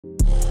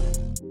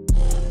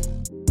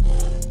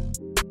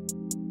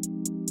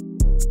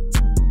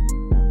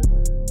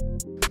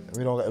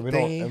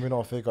we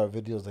don't fake our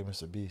videos like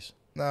Mr. Beast.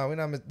 Nah, we're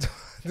not.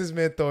 This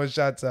man throwing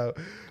shots out.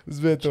 I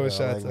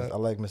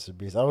like Mr.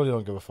 Beast. I really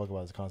don't give a fuck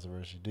about his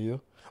controversy. Do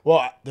you?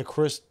 Well, the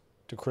Chris.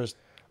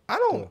 I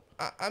don't.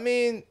 I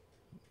mean,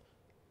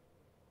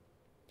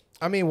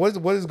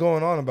 what is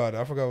going on about it?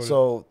 I forgot.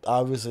 So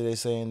obviously they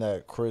saying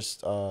that Chris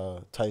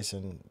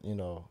Tyson,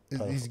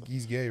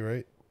 he's gay,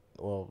 right?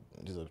 Well,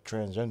 he's a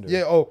transgender.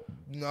 Yeah. Oh,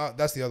 no,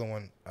 that's the other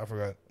one. I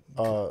forgot.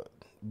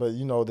 But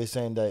they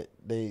saying that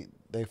they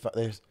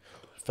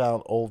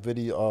found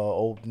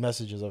old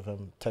messages of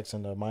him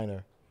texting a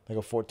minor, like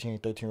a 14,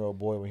 13-year-old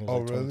boy when he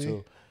was 22.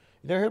 Really?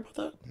 You never hear about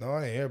that? No,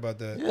 I didn't hear about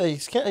that. Yeah,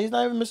 he's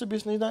not even Mr.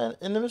 Beast. He's not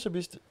in the Mr.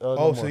 Beast.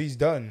 No so he's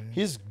done.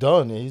 He's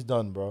done. Yeah, he's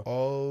done, bro.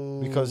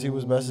 Oh. Because he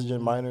was messaging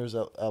minors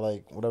at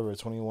like whatever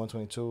 21,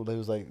 22. They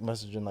was like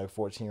messaging like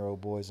 14-year-old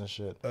boys and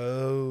shit.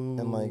 Oh.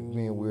 And like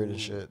being weird and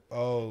shit.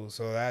 Oh,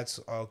 so that's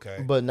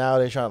okay. But now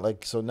they're trying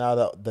now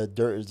that the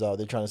dirt is out,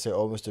 they're trying to say,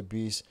 oh, Mr.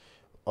 Beast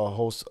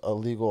hosts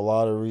illegal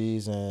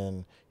lotteries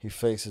and he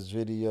fakes his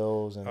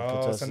videos and.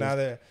 Oh, so now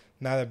they're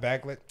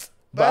backlit.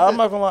 But I'm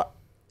not gonna lie,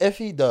 if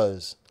he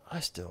does, I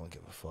still don't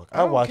give a fuck.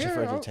 I watch it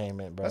for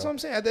entertainment, bro. That's what I'm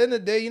saying. At the end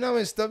of the day, you know how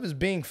many stuff is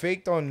being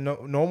faked on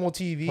normal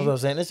TV? That's what I'm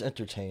saying. It's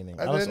entertaining.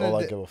 That's all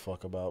I give a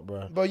fuck about,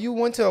 bro. But you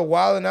went to a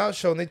Wild 'N Out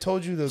show and they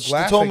told you to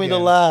laugh. They told me to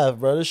laugh,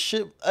 bro. This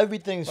shit,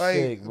 everything's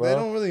fake, bro. They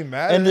don't really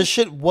matter. And the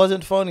shit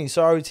wasn't funny.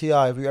 Sorry,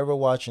 T.I., if you're ever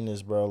watching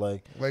this, bro.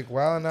 Like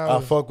Wild 'N Out.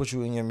 I fuck with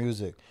you in your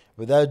music.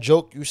 But that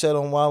joke you said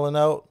on Wild 'N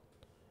Out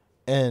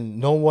and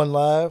no one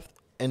laughed,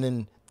 and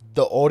then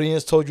the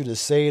audience told you to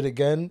say it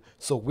again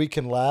so we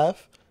can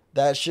laugh.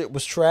 That shit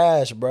was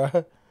trash,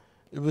 bro.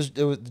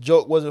 The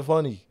joke wasn't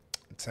funny.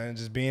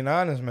 Just being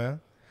honest,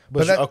 man.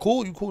 But you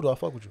cool though. I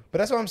fuck with you. But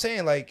that's what I'm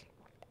saying. Like,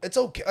 it's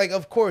okay. Like,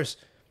 of course,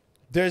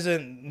 there's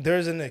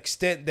an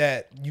extent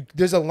that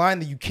there's a line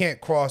that you can't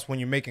cross when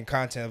you're making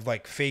content of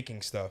like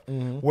faking stuff,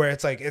 where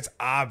it's like it's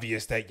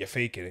obvious that you're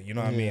faking it. You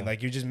know what I mean?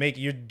 Like you're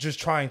just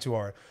trying too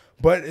hard.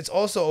 But it's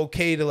also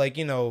okay to like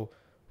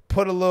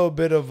put a little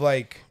bit of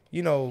like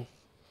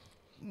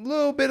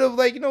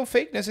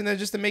fakeness in there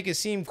just to make it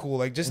seem cool,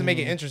 like just to make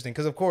it interesting.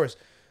 Because of course,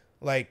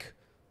 like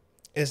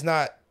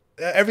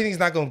everything's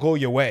not gonna go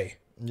your way.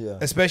 Yeah.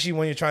 Especially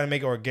when you're trying to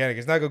make it organic,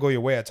 it's not gonna go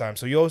your way at times.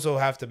 So you also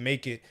have to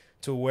make it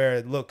to where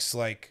it looks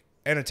like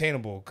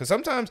entertainable. Because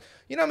sometimes,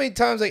 you know how many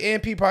times like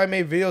AMP probably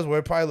made videos where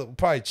it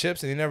probably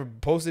chips and they never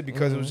posted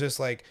because it was just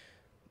like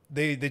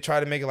they try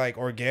to make it like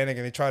organic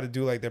and they try to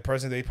do like their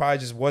person. They probably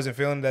just wasn't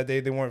feeling that they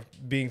weren't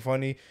being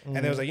funny. And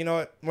they was like, you know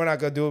what? We're not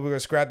going to do it. We're going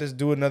to scrap this.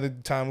 Do it another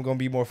time. We're going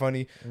to be more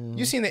funny.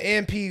 You seen the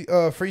AMP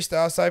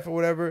freestyle cypher or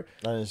whatever?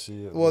 I didn't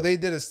see it. Well, they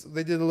did a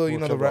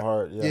little, the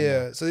rap.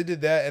 Yeah. So they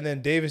did that. And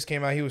then Davis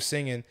came out. He was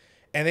singing.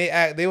 And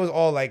they was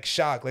all like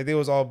shocked. Like they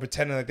was all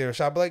pretending like they were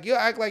shocked. But like, yo,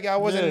 act like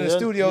y'all wasn't in the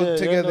studio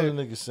together. Yeah,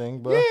 niggas sing,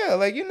 bro. Yeah,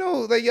 like,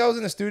 like y'all was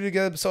in the studio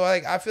together. So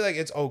like, I feel like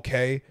it's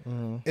okay.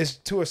 It's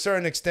to a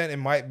certain extent, it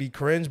might be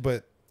cringe,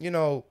 but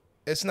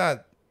it's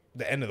not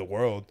the end of the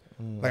world.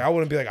 Like I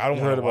wouldn't be like, I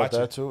don't want to watch it. You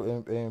heard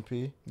about that too,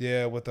 AMP?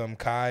 Yeah, with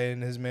Kai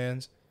and his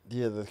mans.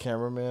 Yeah, the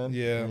cameraman.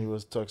 Yeah, and he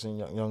was texting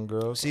young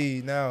girls.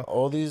 See now,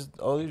 all these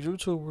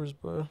YouTubers,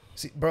 bro.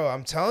 See, bro,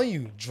 I'm telling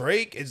you,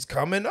 Drake is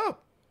coming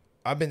up.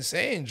 I've been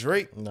saying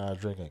Drake. Nah,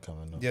 Drake ain't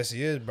coming up. Yes,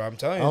 he is, bro. I'm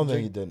telling you. I don't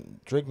think he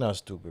did. Drake not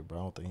stupid, bro.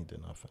 I don't think he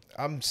did nothing.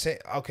 I'm saying,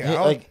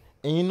 okay.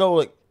 And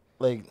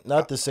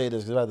not to say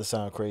this because it had to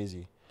sound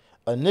crazy.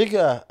 A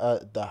nigga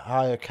at the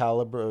higher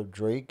caliber of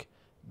Drake,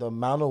 the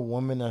amount of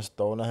women that's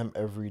thrown at him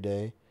every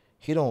day,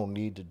 he don't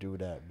need to do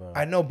that, bro.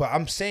 I know, but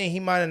I'm saying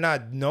he might have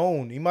not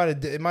known. It might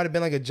have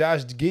been like a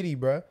Josh Giddey,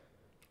 bro.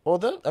 Well,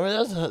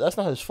 that's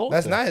not his fault.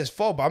 That's not his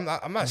fault. But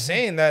I'm not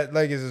saying that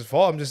like it's his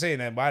fault. I'm just saying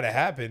that might have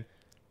happened.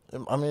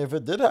 I mean, if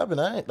it did happen,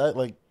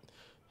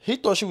 he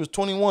thought she was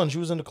 21. She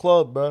was in the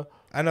club, bro.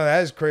 I know,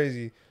 that is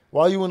crazy.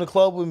 Why you in the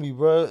club with me,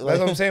 bro? That's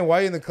what I'm saying. Why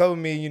you in the club with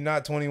me and you're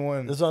not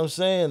 21? That's what I'm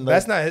saying.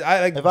 That's not.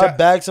 If I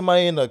bag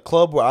somebody in a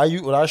club where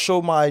I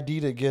show my ID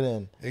to get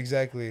in,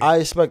 exactly. I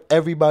expect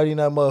everybody in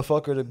that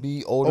motherfucker to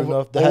be old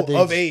enough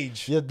of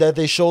age. Yeah, that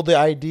they showed their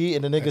ID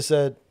and the nigga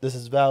said this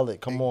is valid.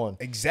 Come on.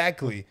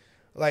 Exactly.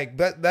 Like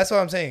that's what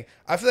I'm saying.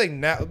 I feel like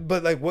now,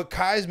 but like what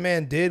Kai's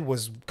man did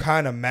was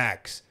kind of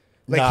max.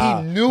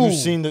 Like he knew.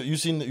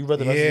 You read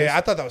the messages? Yeah,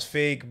 I thought that was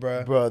fake,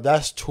 bro. Bro,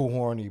 that's too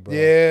horny, bro.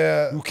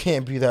 Yeah. You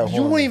can't be that horny.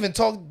 You won't even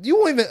talk.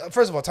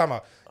 First of all, time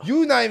out.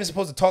 You're not even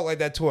supposed to talk like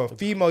that to a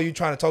female you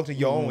trying to talk to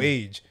your own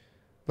age.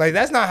 Like,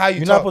 that's not how you talk.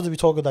 You're not supposed to be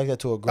talking like that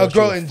to a girl. A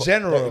girl in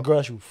general. A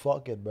girl you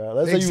fucking, bro.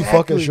 Let's say you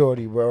fucking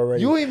shorty, bro,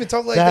 already. You don't even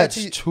talk like that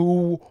to That's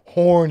too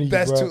horny, bro.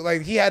 That's too,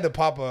 like, he had to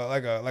pop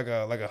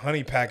a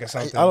honey pack or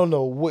something. I don't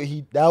know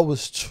that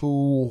was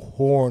too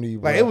horny,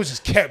 bro. Like, it was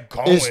just kept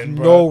going, It's bro.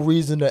 no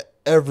reason to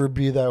ever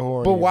be that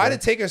horny. But why did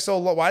it take her so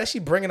long? Why did she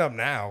bring it up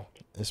now?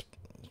 It's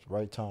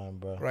right time,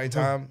 bro. Right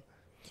time?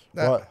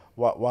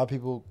 Why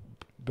people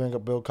bring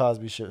up Bill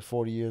Cosby shit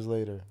 40 years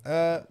later?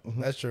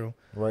 That's true.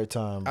 Right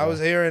time, bro. I was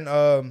hearing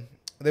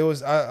there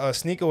was a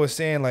Sneaker was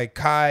saying like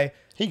Kai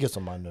He gets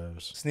on my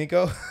nerves.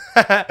 Sneeko?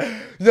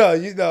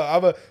 No,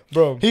 I'm a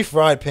bro. He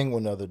fried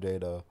Penguin the other day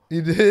though.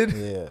 You did?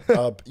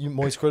 Yeah. You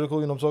Moist Critical,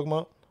 you know what I'm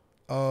talking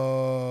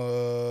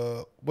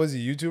about? Was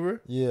he a YouTuber?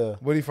 Yeah.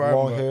 What he fried?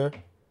 Long hair.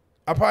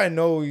 I probably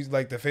know he's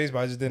like the face, but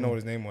I just didn't know what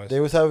his name was. They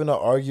was having an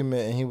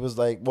argument, and he was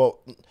like, "Well,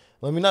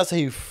 let me not say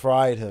he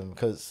fried him,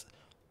 because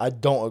I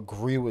don't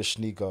agree with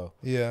Sneeko."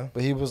 Yeah.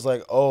 But he was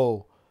like,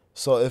 "Oh,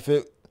 so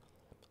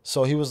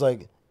he was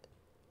like,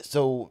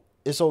 so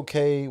it's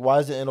okay. Why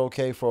is it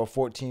okay for a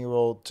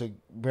 14-year-old to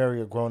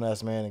marry a grown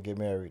ass man and get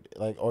married,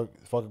 like, or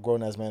fuck a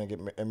grown ass man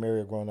and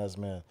marry a grown ass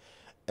man?"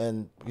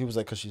 And he was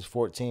like, "Cause she's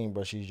 14,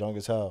 but she's young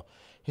as hell."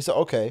 He said,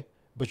 "Okay,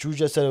 but you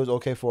just said it was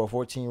okay for a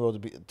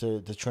 14-year-old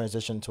to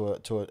transition to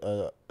a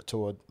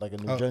like a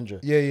new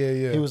gender."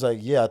 Yeah. He was like,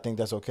 "Yeah, I think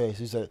that's okay." So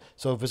he said,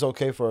 "So if it's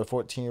okay for a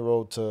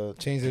 14-year-old to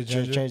change their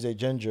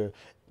gender,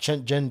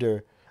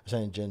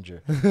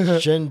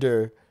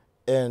 gender,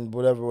 and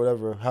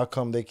whatever, how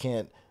come they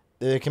can't?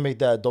 They can make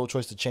that adult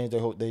choice to change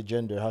their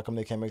gender. How come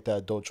they can't make that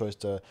adult choice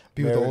to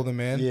be with the older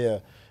man?" Yeah,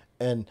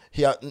 and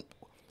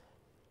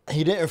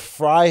he didn't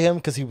fry him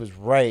because he was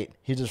right.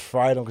 He just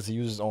fried him because he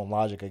used his own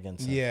logic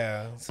against him.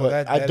 Yeah, so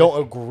but I don't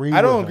agree.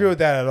 I don't agree with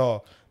that at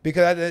all,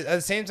 because at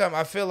the same time,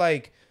 I feel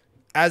like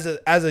as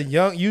a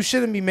young, you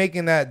shouldn't be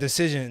making that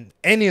decision.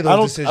 Any of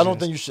those decisions. I don't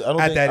think you should.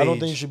 I don't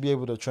think you should be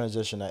able to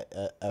transition at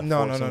 14,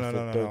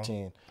 no.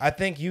 13. I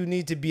think you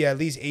need to be at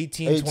least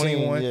 18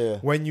 21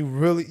 when you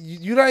really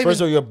you're not even.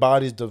 First of all, your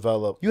body's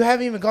developed. You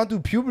haven't even gone through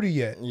puberty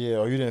yet. Yeah,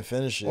 or you didn't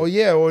finish it.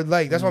 Or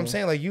like that's what I'm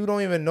saying. Like you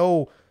don't even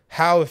know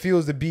how it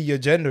feels to be your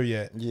gender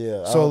yet.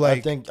 Yeah. So I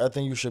think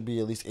you should be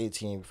at least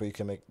 18 before you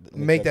can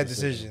make that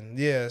decision.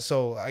 Yeah.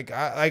 So I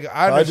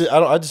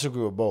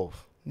disagree with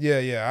both.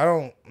 Yeah. I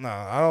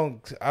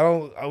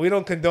don't. We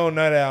don't condone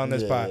none of that on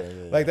this pod.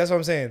 Yeah. Like that's what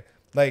I'm saying.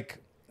 Like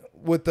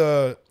with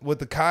the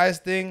Kai's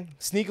thing,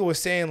 Sneeko was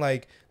saying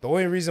like the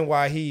only reason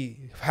why he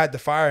had to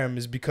fire him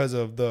is because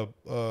of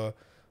the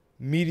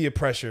media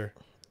pressure.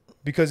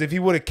 Because if he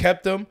would have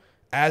kept him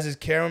as his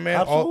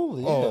cameraman,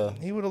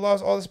 he would have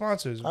lost all the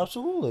sponsors.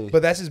 Absolutely.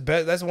 But that's his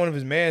best. That's one of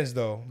his mans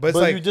though. But it's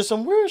like like you did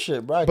some weird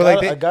shit, bro.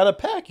 I gotta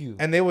pack you.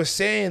 And they were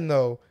saying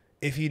though,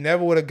 if he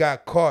never would have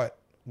got caught,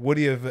 would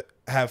he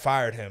have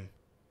fired him?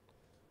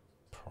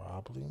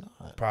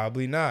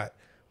 Probably not.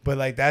 But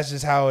like that's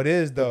just how it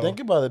is though. But think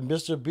about it,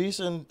 Mr. Beast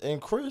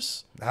and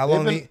Chris. How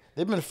long they've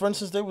been friends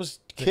since they was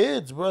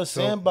kids, bro.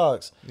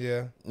 Sandbox.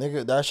 Yeah.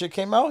 Nigga, that shit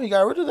came out. He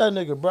got rid of that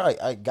nigga, bro.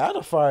 I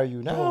gotta fire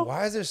you now. Bro,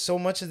 why is there so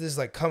much of this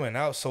like coming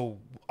out so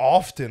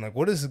often? Like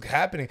what is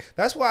happening?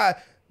 That's why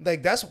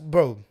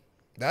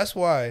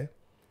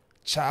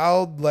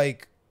child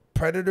like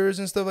predators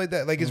and stuff like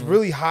that. Like it's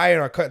really high in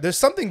our country. There's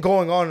something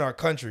going on in our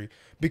country.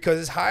 Because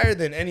it's higher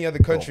than any other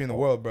country in the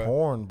world, bro.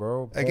 Porn,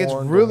 bro. Like it's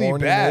really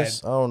bad.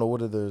 I don't know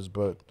what it is,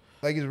 but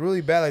like it's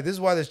really bad. Like this is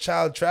why there's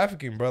child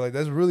trafficking, bro. Like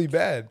that's really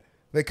bad.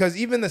 Like, cause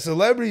even the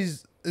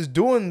celebrities is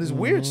doing this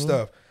weird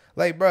stuff.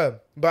 Like, bro.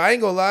 But I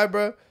ain't gonna lie,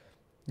 bro.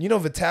 You know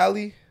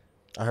Vitaly?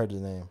 I heard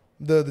his name.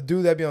 The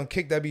dude that be on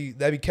Kick that be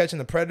catching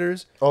the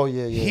predators. Oh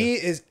yeah. He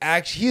is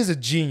a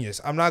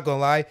genius. I'm not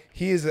gonna lie.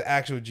 He is an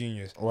actual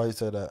genius. Why you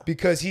say that?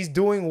 Because he's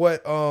doing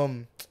what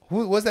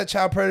who was that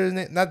child predator's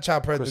name? Not the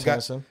child predator. Chris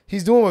Hansen.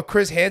 He's doing what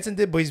Chris Hansen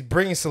did, but he's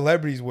bringing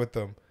celebrities with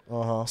him.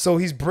 So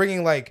he's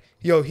bringing like,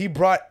 he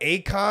brought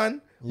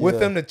Akon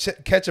with him to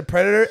catch a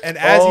predator, and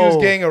as he was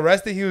getting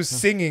arrested, he was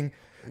singing.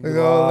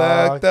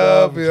 Locked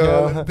up,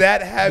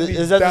 That had me.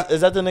 Is that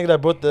the nigga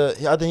that brought the?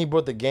 I think he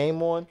brought the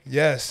game on.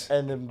 Yes.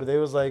 And then, but they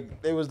was like,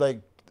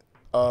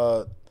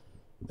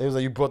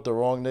 you brought the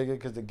wrong nigga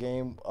because the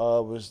game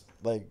was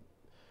like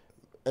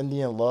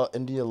India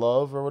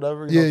Love or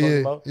whatever. You know what I'm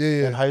talking about?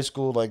 Yeah. In high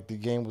school, like the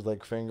game was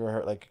like fingering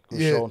her, like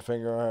showing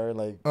fingering her,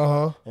 like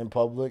in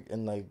public,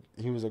 and like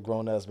he was a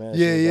grown ass man.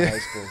 In high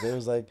school, they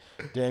was like,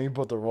 damn, you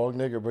brought the wrong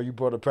nigga, bro. You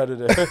brought a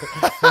predator.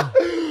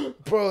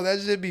 Bro, that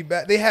should be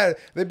bad.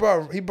 He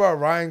brought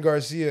Ryan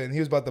Garcia, and he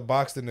was about to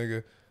box the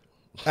nigga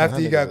after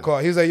he got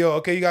caught. He was like, yo,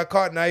 okay, you got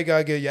caught, now you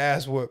gotta get your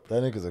ass whooped.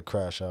 That nigga's a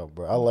crash out,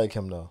 bro. I like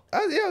him though.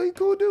 Yeah, he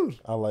cool dude.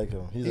 I like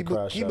him. He's a crash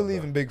out. He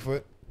believe in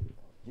Bigfoot.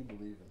 He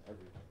believe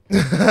in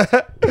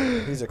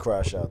everything. He's a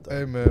crash out though.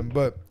 Hey man,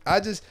 but I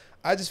just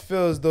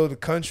feel as though the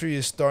country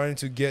is starting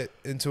to get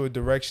into a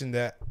direction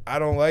that I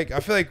don't like.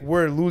 I feel like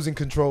we're losing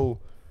control.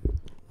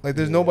 Like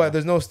there's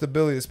no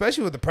stability,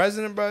 especially with the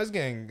president, bro. It's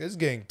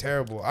getting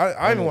terrible. I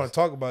don't even want to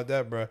talk about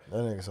that, bro. That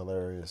nigga's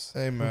hilarious.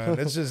 Hey man,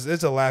 it's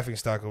a laughing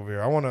stock over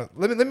here. I want to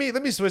let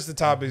me switch the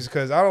topics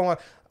because I don't want.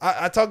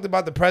 I talked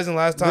about the president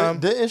last time.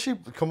 Didn't she?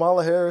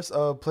 Kamala Harris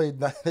played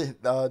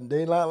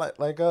They Not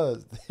Like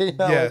Us.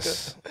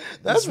 Yes,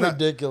 that's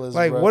ridiculous.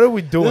 Like, bro. What are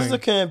we doing? This is a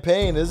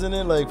campaign, isn't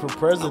it? Like for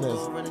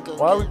presidents.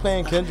 Why are we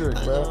playing Kendrick,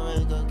 bro?